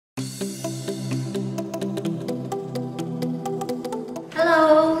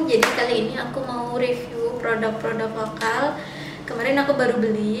kali ini aku mau review produk-produk lokal. Kemarin aku baru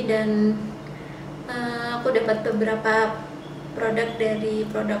beli dan aku dapat beberapa produk dari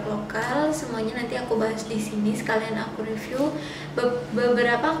produk lokal. Semuanya nanti aku bahas di sini, sekalian aku review.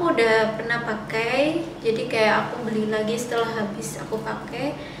 Beberapa aku udah pernah pakai, jadi kayak aku beli lagi setelah habis aku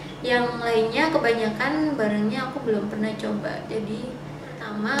pakai. Yang lainnya kebanyakan barangnya aku belum pernah coba. Jadi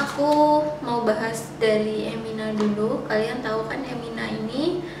pertama aku mau bahas dari Emina dulu. Kalian tahu kan Emina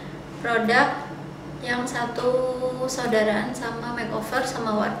ini produk yang satu saudaraan sama makeover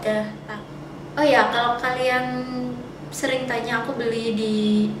sama Wardah. Oh ya, kalau kalian sering tanya aku beli di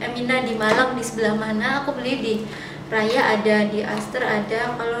Emina di Malang di sebelah mana, aku beli di Raya ada, di Aster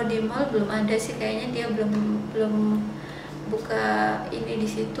ada, kalau di mall belum ada sih, kayaknya dia belum buka ini di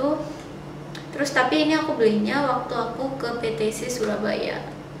situ. Terus tapi ini aku belinya waktu aku ke PTC Surabaya.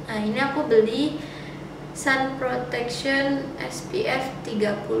 Nah, ini aku beli sun protection SPF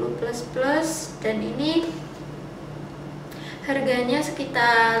 30++ dan ini harganya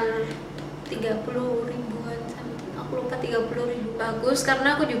sekitar 30 ribuan something, aku lupa, 30 ribu. Bagus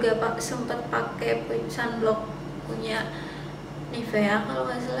karena aku juga sempat pakai sunblock punya Nivea kalau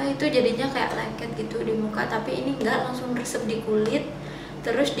nggak salah, itu jadinya kayak lengket gitu di muka, tapi ini nggak, langsung resep di kulit.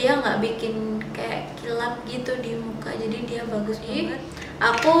 Terus dia nggak bikin kayak kilap gitu di muka, jadi dia bagus banget.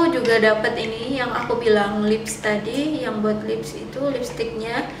 Aku juga dapat ini yang aku bilang lips tadi, yang buat lips itu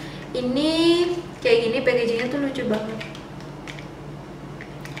lipstiknya. Ini kayak gini, packagingnya tuh lucu banget.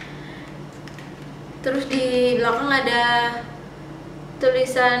 Terus di belakang ada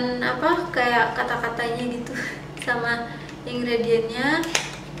tulisan apa, kayak kata-katanya gitu sama ingredientnya.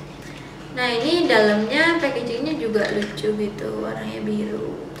 Nah, ini dalamnya packagingnya juga lucu gitu, warnanya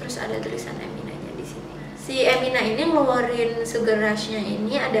biru. Terus ada tulisan Eminanya di sini. Si Emina ini ngeluarin sugar rush-nya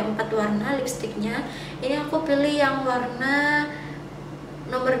ini ada 4 warna lipstiknya. Ini aku pilih yang warna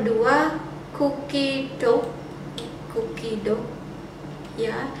nomor 2, cookie dough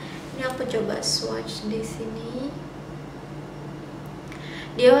ya. Ini aku coba swatch di sini.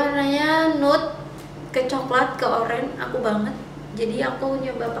 Dia warnanya nude ke coklat ke oranye, aku banget. Jadi aku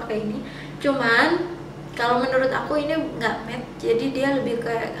nyoba pakai ini. Cuman kalau menurut aku ini nggak matte, jadi dia lebih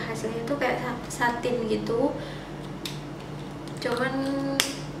kayak hasilnya tuh kayak satin gitu. Cuman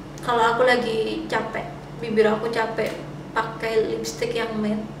kalau aku lagi capek, bibir aku capek pakai lipstick yang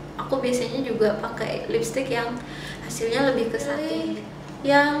matte, aku biasanya juga pakai lipstick yang hasilnya lebih ke satin.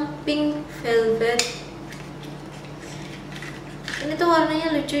 Yang pink velvet ini tuh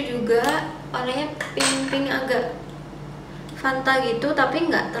warnanya lucu juga, warnanya pink agak Fanta gitu, tapi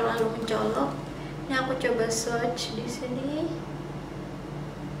nggak terlalu mencolok. Ini aku coba swatch di sini.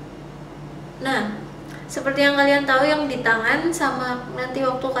 Nah, seperti yang kalian tahu, yang di tangan sama nanti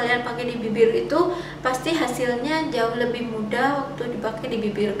waktu kalian pakai di bibir itu pasti hasilnya jauh lebih mudah waktu dipakai di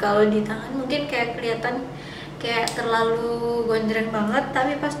bibir. Kalau di tangan mungkin kayak kelihatan kayak terlalu gonjreng banget,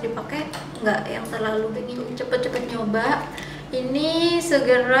 tapi pas dipakai nggak yang terlalu begitu. Cepet-cepet nyoba. Ini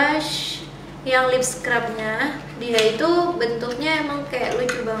Sugar Rush yang lip scrubnya, dia itu bentuknya emang kayak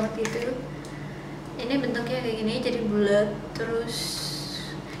lucu banget gitu. Ini bentuknya kayak gini, jadi bulat, terus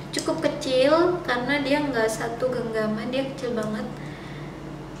cukup kecil karena dia nggak satu genggaman, dia kecil banget.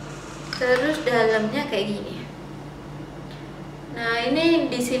 Terus dalamnya kayak gini. Nah,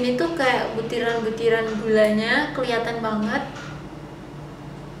 ini di sini tuh kayak butiran-butiran gulanya kelihatan banget,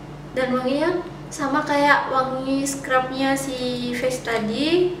 dan wanginya sama kayak wangi scrubnya si face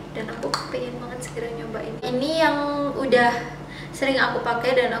tadi, dan aku pengen banget segera nyobain. Ini yang udah sering aku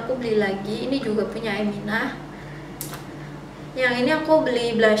pakai dan aku beli lagi. Ini juga punya Emina. Yang ini aku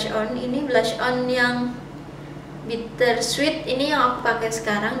beli blush on. Ini blush on yang bittersweet, ini yang aku pakai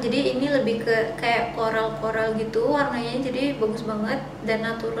sekarang. Jadi ini lebih ke kayak coral gitu warnanya, jadi bagus banget dan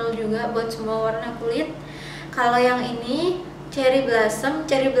natural juga buat semua warna kulit. Kalau yang ini cherry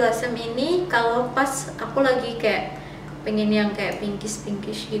blossom ini kalau pas aku lagi kayak pengen yang kayak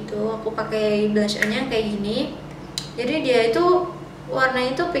pinkish gitu, aku pakai blush on-nya kayak gini. Jadi dia itu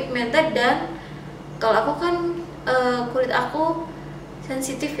warnanya itu pigmented, dan kalau aku kan kulit aku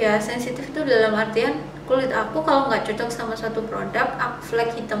sensitif ya. Sensitif itu dalam artian kulit aku kalau nggak cocok sama suatu produk,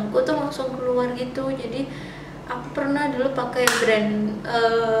 flek hitamku tuh langsung keluar gitu. Jadi aku pernah dulu pakai brand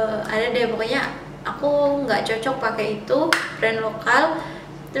ada deh, pokoknya aku nggak cocok pakai itu, brand lokal.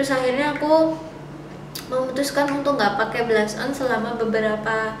 Terus akhirnya aku memutuskan untuk nggak pakai blush on selama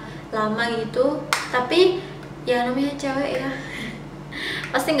beberapa lama gitu. Tapi ya namanya cewek ya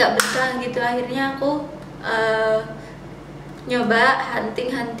pasti nggak betah gitu. Akhirnya aku nyoba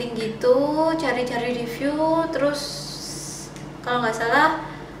hunting gitu, cari-cari review. Terus kalau nggak salah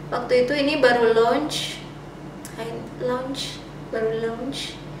waktu itu ini baru launch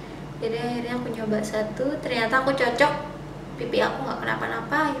Jadi akhirnya aku nyoba satu, ternyata aku cocok, pipi aku nggak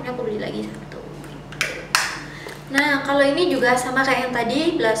kenapa-napa, akhirnya aku beli lagi satu. Nah kalau ini juga sama kayak yang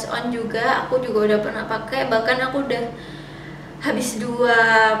tadi, blush on juga, aku juga udah pernah pakai, bahkan aku udah habis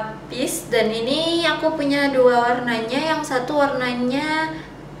 2 piece. Dan ini aku punya 2 warnanya, yang satu warnanya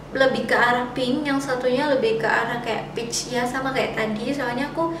lebih ke arah pink, yang satunya lebih ke arah kayak peach ya, sama kayak tadi. Soalnya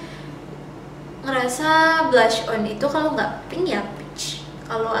aku ngerasa blush on itu kalau nggak pink ya peach,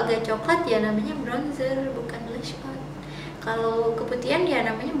 kalau agak coklat ya namanya bronzer bukan blush on, kalau keputihan ya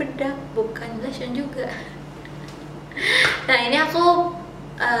namanya bedak bukan blush on juga. Nah ini aku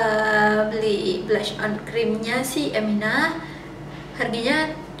beli blush on creamnya si Emina,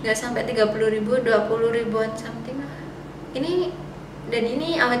 harganya nggak sampai 30.000, 20 ribuan something lah ini. Dan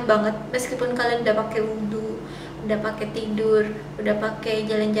ini awet banget meskipun kalian udah pakai wudhu, udah pakai tidur, udah pakai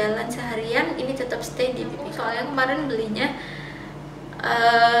jalan-jalan seharian, ini tetap stay di pipi. Soalnya kemarin belinya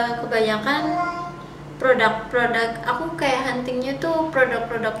kebanyakan produk-produk, aku kayak huntingnya tuh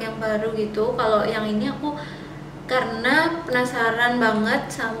produk-produk yang baru gitu. Kalau yang ini aku karena penasaran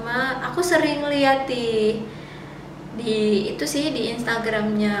banget sama, aku sering lihat di itu sih di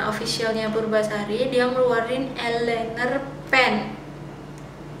Instagramnya officialnya Purbasari, dia ngeluarin eyeliner pen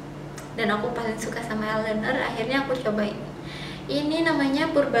dan aku paling suka sama eyeliner, akhirnya aku cobain. Ini namanya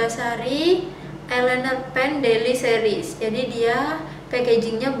Purbasari eyeliner pen daily series, jadi dia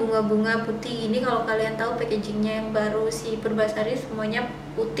packagingnya bunga-bunga putih ini. Kalau kalian tahu packagingnya yang baru si Purbasari semuanya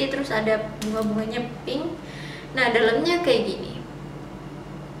putih terus ada bunga-bunganya pink. Nah dalamnya kayak gini.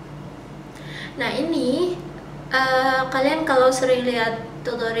 Nah ini kalian kalau sering lihat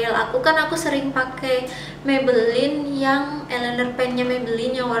tutorial aku kan, aku sering pakai Maybelline yang eyeliner pennya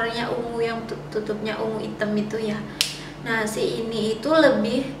Maybelline yang warnanya ungu, yang tutupnya ungu hitam itu ya. Nah si ini itu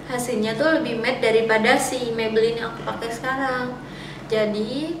lebih, hasilnya tuh lebih matte daripada si Maybelline yang aku pakai sekarang.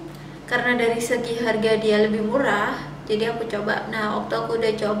 Jadi karena dari segi harga dia lebih murah, jadi aku coba. Nah waktu aku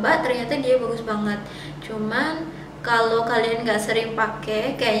udah coba ternyata dia bagus banget. Cuman kalau kalian nggak sering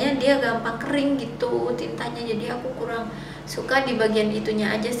pakai, kayaknya dia gampang kering gitu tintanya. Jadi aku kurang suka di bagian itunya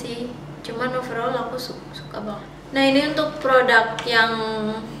aja sih. Cuman overall aku suka banget. Nah ini untuk produk yang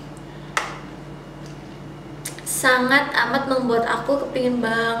sangat amat membuat aku kepingin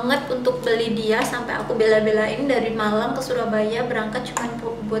banget untuk beli dia, sampai aku bela-belain dari Malang ke Surabaya berangkat cuman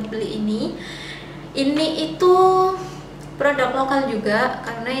buat beli ini. Ini itu produk lokal juga,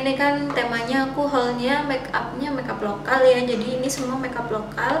 karena ini kan temanya aku haulnya make up lokal ya, jadi ini semua makeup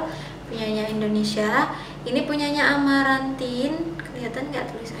lokal punyanya Indonesia. Ini punyanya Amaranthine, kelihatan nggak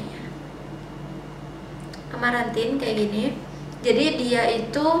tulisannya? Amaranthine kayak gini. Jadi dia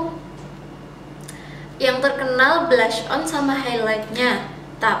itu yang terkenal blush on sama highlightnya,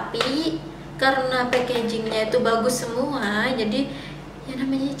 tapi karena packagingnya itu bagus semua, jadi ya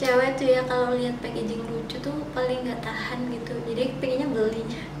namanya cewek tuh ya, kalau lihat packaging lucu tuh paling nggak tahan gitu, jadi pengennya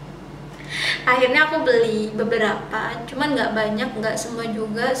belinya. Akhirnya aku beli beberapa, cuman nggak banyak, nggak semua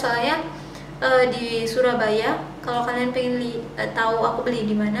juga. Soalnya di Surabaya, kalau kalian pengen tahu aku beli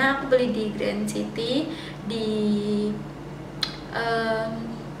di mana, aku beli di Grand City, di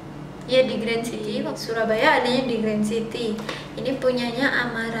ya di Grand City. Surabaya adanya di Grand City. Ini punyanya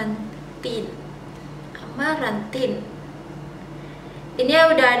Amaranthine. Ini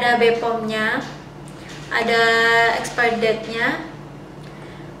udah ada BPOM-nya, ada expired date-nya,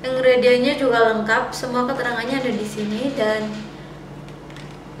 ingredientnya juga lengkap, semua keterangannya ada di sini. Dan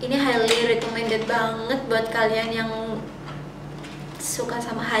ini highly recommended banget buat kalian yang suka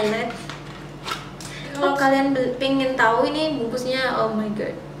sama highlight. Kalau kalian pengen tahu ini bungkusnya, oh my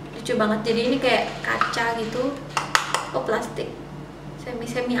god, lucu banget. Jadi ini kayak kaca gitu, oh plastik,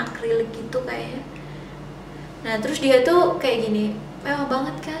 semi akrilik gitu kayaknya. Nah terus dia tuh kayak gini, mewah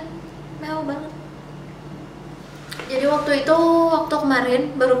banget kan, mewah banget. Jadi waktu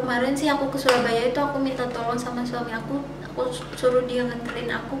baru kemarin sih aku ke Surabaya itu, aku minta tolong sama suami aku suruh dia nganterin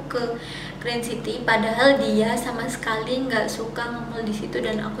aku ke Grand City, padahal dia sama sekali nggak suka ngemol di situ,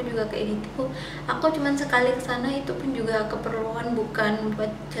 dan aku juga kayak gitu. Aku cuman sekali kesana, itu pun juga keperluan, bukan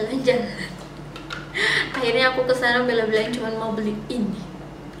buat jalan-jalan. Akhirnya aku kesana bela-belain cuman mau beli ini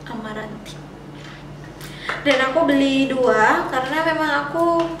Amaranthine. Dan aku beli 2 karena memang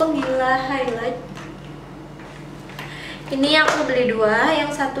aku penggila highlight. Ini aku beli 2,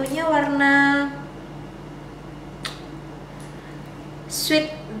 yang satunya warna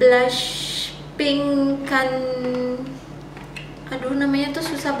sweet blush pink kan, aduh namanya tuh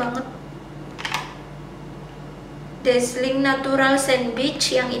susah banget, Dazzling Natural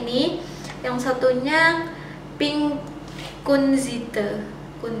Sandwich yang ini. Yang satunya pink kunzite,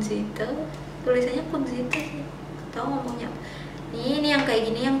 tulisannya kunzite sih, tau ngomongnya. Ini yang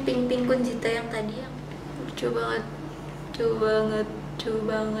kayak gini, yang pink kunjita yang tadi, yang lucu banget, lucu banget, lucu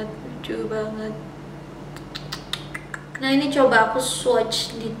banget, lucu banget. Nah ini coba aku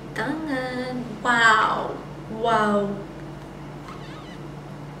swatch di tangan. Wow, wow.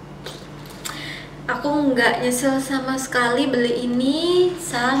 Aku nggak nyesel sama sekali beli ini,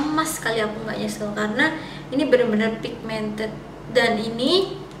 sama sekali aku nggak nyesel karena ini bener-bener pigmented dan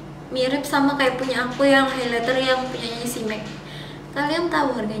ini mirip sama kayak punya aku yang highlighter yang punyanya si MAC. Kalian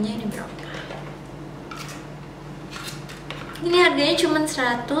tahu harganya ini berapa? Ini harganya cuma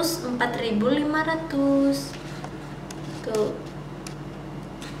 104.500. Tuh.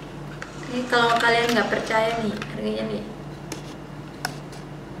 Ini kalau kalian nggak percaya nih harganya nih.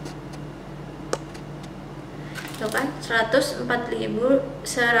 Tuh kan 104.500.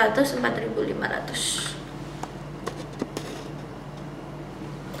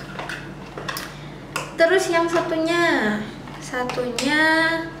 Terus yang satunya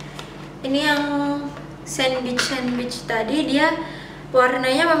ini yang sandwich tadi, dia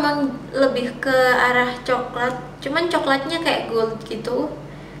warnanya memang lebih ke arah coklat, cuman coklatnya kayak gold gitu.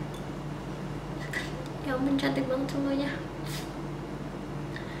 Ya ampun, cantik banget semuanya.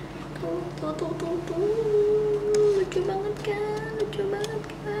 Tuh. Lucu banget kan,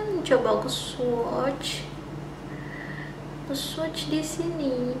 coba aku swatch di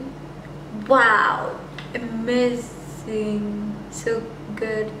sini. Wow, amazing, so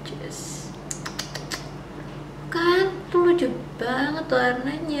gorgeous kan, tuh lucu banget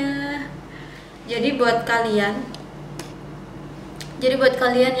warnanya. Jadi buat kalian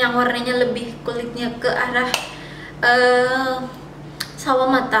yang warnanya lebih, kulitnya ke arah sawo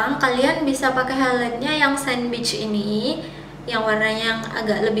matang, kalian bisa pakai highlightnya yang sandwich ini, yang warnanya yang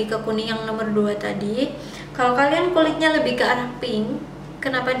agak lebih ke kuning, yang nomor 2 tadi. Kalau kalian kulitnya lebih ke arah pink,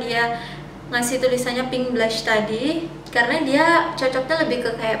 kenapa dia ngasih tulisannya pink blush tadi? Karena dia cocoknya lebih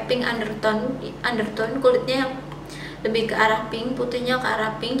ke kayak pink undertone, kulitnya yang lebih ke arah pink, putihnya ke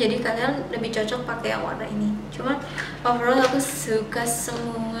arah pink, jadi kalian lebih cocok pakai yang warna ini. Cuman overall aku suka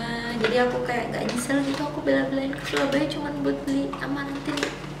semua, jadi aku kayak gak nyesel gitu aku bela-belain ke Surabaya cuman buat beli amaranthine.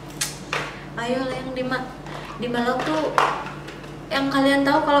 Ayolah, yang di Malang tuh, yang kalian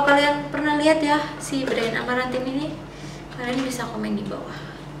tahu, kalau kalian pernah lihat ya si brand amaranthine ini, kalian bisa komen di bawah,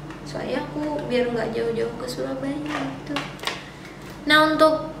 soalnya aku biar nggak jauh-jauh ke Surabaya gitu. Nah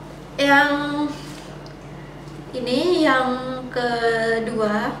untuk yang ini, yang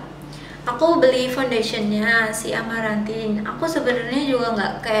kedua, aku beli foundationnya si amaranthine. Aku sebenarnya juga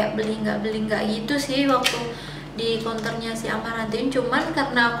nggak kayak beli gitu sih waktu di counternya si amaranthine, cuman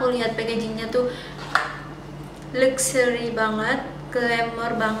karena aku lihat packagingnya tuh luxury banget,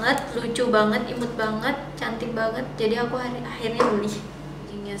 glamour banget, lucu banget, imut banget, cantik banget, jadi aku akhirnya beli.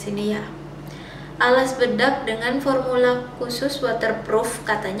 Packagingnya sini ya, alas bedak dengan formula khusus waterproof,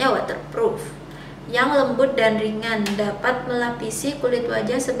 katanya waterproof, yang lembut dan ringan, dapat melapisi kulit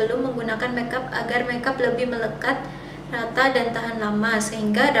wajah sebelum menggunakan makeup agar makeup lebih melekat, rata dan tahan lama,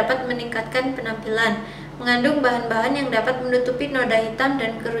 sehingga dapat meningkatkan penampilan. Mengandung bahan-bahan yang dapat menutupi noda hitam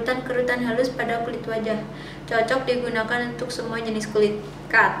dan kerutan-kerutan halus pada kulit wajah. Cocok digunakan untuk semua jenis kulit,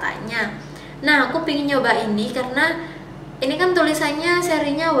 katanya. Nah, aku pengen nyoba ini karena ini kan tulisannya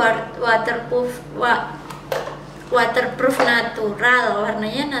serinya waterproof natural,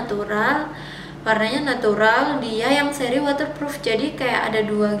 warnanya natural, dia yang seri waterproof, jadi kayak ada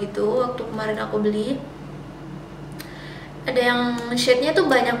 2 gitu. Waktu kemarin aku beli ada yang shade-nya tuh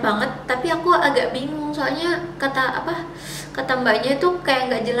banyak banget, tapi aku agak bingung soalnya kata mbaknya itu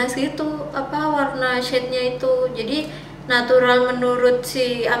kayak nggak jelas gitu warna shade-nya itu. Jadi natural menurut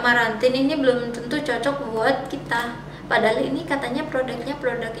si amaranthine ini belum tentu cocok buat kita, padahal ini katanya produknya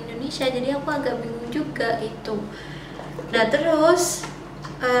produk Indonesia, jadi aku agak bingung juga gitu. Nah terus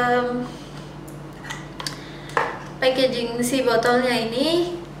packaging si botolnya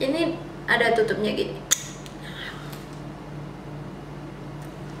ini ada tutupnya gini,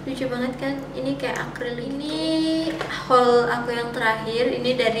 lucu banget kan. Ini kayak akril. Ini haul aku yang terakhir,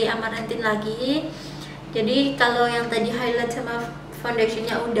 ini dari amaranthine lagi. Jadi kalau yang tadi highlight sama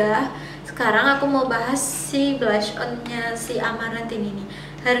foundationnya udah, sekarang aku mau bahas si blush on-nya si amaranthine ini.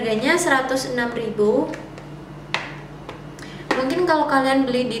 Harganya 106.000. Mungkin kalau kalian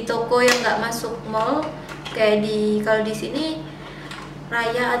beli di toko yang nggak masuk mall, kayak kalau di sini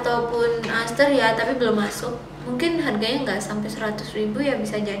Raya ataupun Aster ya, tapi belum masuk, mungkin harganya nggak sampai 100.000 ya,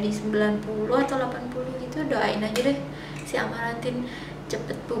 bisa jadi 90 atau 80 gitu. Doain aja deh si amaranthine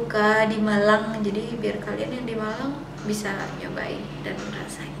cepet buka di Malang, jadi biar kalian yang di Malang bisa nyobain dan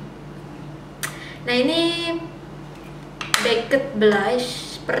ngerasain. Nah ini baked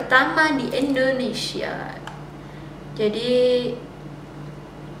blush pertama di Indonesia. Jadi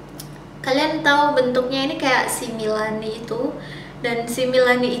kalian tahu bentuknya ini kayak si Milani itu, dan si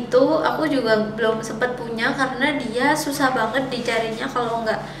Milani itu aku juga belum sempat punya karena dia susah banget dicarinya kalau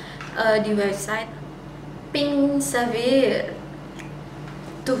nggak di website. Pink Savir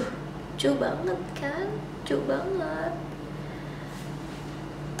tuh, lucu banget kan, lucu banget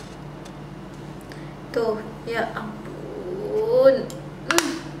tuh, ya ampun.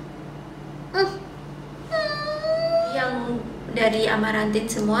 Yang dari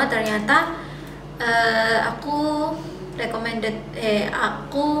amaranthine semua ternyata aku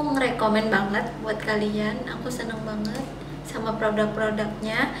aku ngerekomen banget buat kalian. Aku seneng banget sama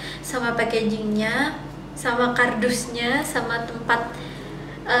produk-produknya, sama packagingnya, sama kardusnya, sama tempat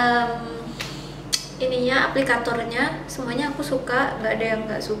ininya, aplikatornya, semuanya aku suka, nggak ada yang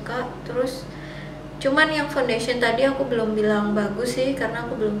nggak suka. Terus cuman yang foundation tadi aku belum bilang bagus sih karena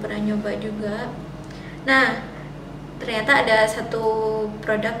aku belum pernah nyoba juga. Nah, ternyata ada satu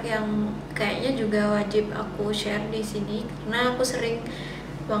produk yang kayaknya juga wajib aku share di sini karena aku sering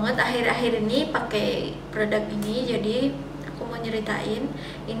banget akhir-akhir ini pakai produk ini, jadi aku mau nyeritain.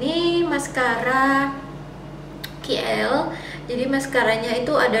 Ini maskara KL. Jadi maskaranya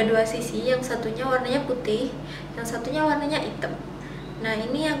itu ada dua sisi, yang satunya warnanya putih, yang satunya warnanya hitam. Nah,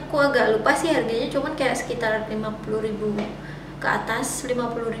 ini aku agak lupa sih harganya, cuman kayak sekitar 50.000 ke atas,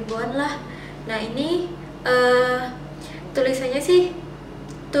 50 ribuan lah. Nah, ini tulisannya sih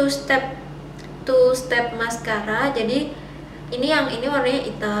two step maskara. Jadi ini warnanya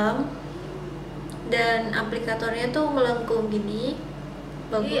hitam dan aplikatornya tuh melengkung gini.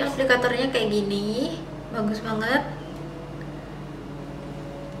 Bagus, aplikatornya kayak gini, bagus banget.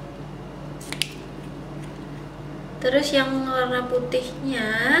 Terus yang warna putihnya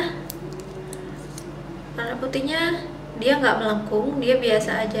dia nggak melengkung, dia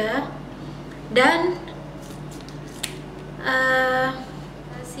biasa aja. Dan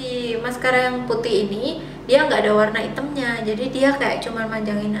si maskara yang putih ini dia nggak ada warna hitamnya, jadi dia kayak cuman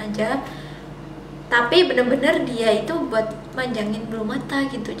manjangin aja, tapi bener-bener dia itu buat manjangin bulu mata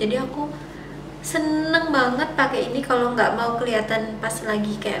gitu. Jadi aku seneng banget pakai ini kalau nggak mau kelihatan pas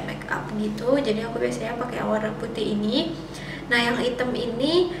lagi kayak make up gitu. Jadi aku biasanya pakai yang warna putih ini. Nah, yang hitam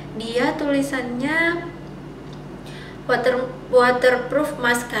ini dia tulisannya waterproof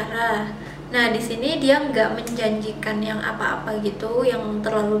maskara. Nah, di sini dia nggak menjanjikan yang apa-apa gitu, yang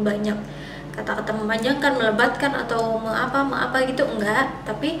terlalu banyak kata-kata memanjangkan, melebatkan atau apa gitu, enggak.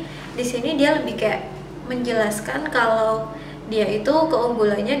 Tapi di sini dia lebih kayak menjelaskan kalau dia itu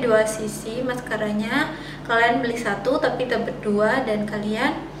keunggulannya dua sisi maskaranya. Kalian beli satu tapi dapat dua, dan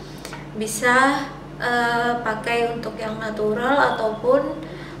kalian bisa pakai untuk yang natural ataupun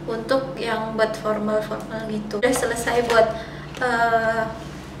untuk yang buat formal gitu. Udah selesai buat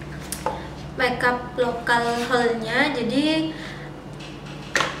makeup lokal haulnya. Jadi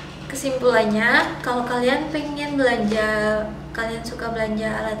kesimpulannya, kalau kalian pengen belanja, kalian suka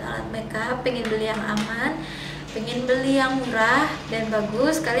belanja alat-alat makeup, pengen beli yang aman, pengen beli yang murah dan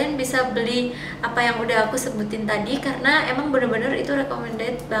bagus, kalian bisa beli apa yang udah aku sebutin tadi karena emang bener-bener itu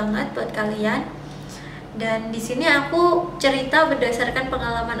recommended banget buat kalian. Dan di sini aku cerita berdasarkan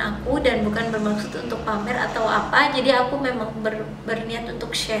pengalaman aku dan bukan bermaksud untuk pamer atau apa. Jadi aku memang berniat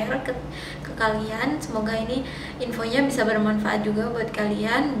untuk share ke kalian. Semoga ini infonya bisa bermanfaat juga buat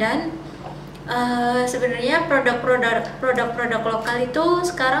kalian. Dan sebenarnya produk-produk lokal itu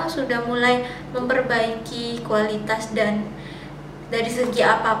sekarang sudah mulai memperbaiki kualitas, dan dari segi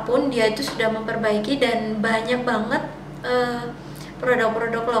apapun dia itu sudah memperbaiki, dan banyak banget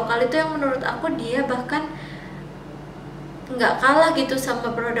produk-produk lokal itu yang menurut aku dia bahkan nggak kalah gitu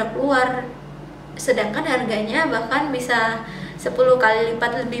sama produk luar, sedangkan harganya bahkan bisa 10 kali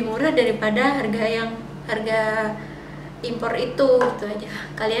lipat lebih murah daripada harga impor itu. Gitu aja.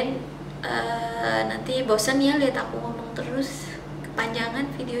 Kalian nanti bosan ya lihat aku ngomong terus, kepanjangan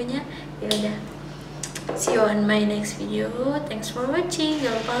videonya. Ya udah, see you on my next video. Thanks for watching.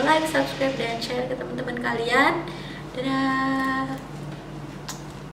 Jangan lupa like, subscribe, dan share ke teman-teman kalian. Dadah.